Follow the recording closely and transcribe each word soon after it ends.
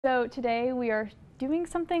So today we are doing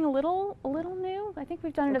something a little new. I think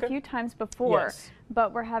we've done it a few times before, Yes.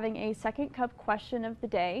 but we're having a second cup question of the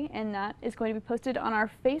day, and that is going to be posted on our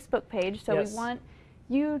Facebook page. So Yes. we want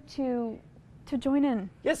you to join in.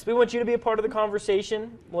 Yes, we want you to be a part of the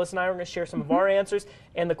conversation. Melissa and I are going to share some of our answers.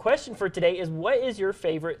 And the question for today is, what is your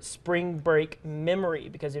favorite spring break memory?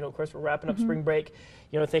 Because, of course, we're wrapping up spring break,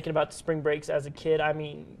 thinking about the spring breaks as a kid. I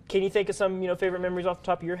mean, can you think of some, favorite memories off the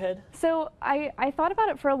top of your head? So I thought about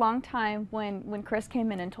it for a long time when Chris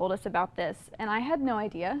came in and told us about this, and I had no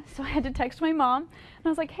idea. So I had to text my mom, and I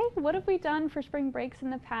was like, hey, what have we done for spring breaks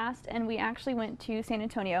in the past? And we actually went to San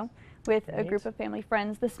Antonio with a group of family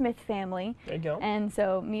friends, the Smith family. There you go. And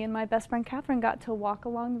so me and my best friend Catherine got to walk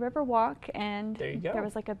along the Riverwalk, and there you go. There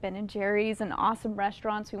was like a Ben and Jerry's and awesome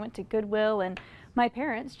restaurants. We went to Goodwill, and my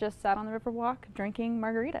parents just sat on the Riverwalk drinking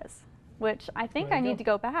margaritas, which I think I need to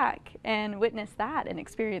go back and witness that and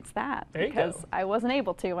experience that, because I wasn't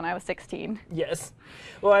able to when I was 16. Yes.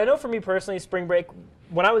 Well, I know for me personally, spring break,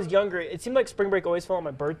 when I was younger, it seemed like spring break always fell on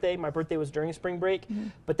my birthday. My birthday was during spring break,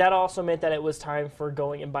 but that also meant that it was time for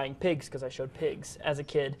going and buying pigs, because I showed pigs as a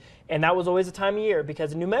kid. And that was always a time of year,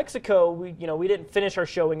 because in New Mexico, we didn't finish our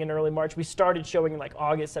showing in early March. We started showing in like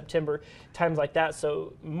August, September, times like that.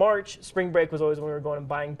 So March, spring break was always when we were going and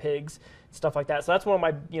buying pigs, stuff like that. So that's one of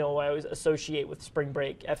my, I always associate with spring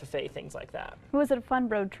break, FFA, things like that. Was it a fun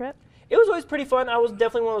road trip? It was always pretty fun. I was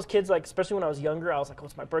definitely one of those kids, like, especially when I was younger, I was like, oh,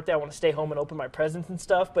 it's my birthday, I want to stay home and open my presents and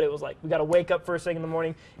stuff. But it was like, we got to wake up first thing in the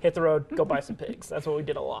morning, hit the road, go buy some pigs. That's what we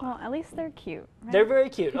did a lot. Well, at least they're cute, right? They're very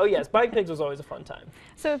cute. Oh, yes. Buying pigs was always a fun time.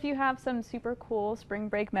 So if you have some super cool spring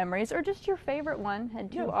break memories, or just your favorite one,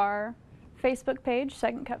 head to our Facebook page,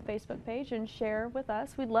 Second Cup Facebook page, and share with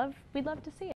us. We'd love to see it.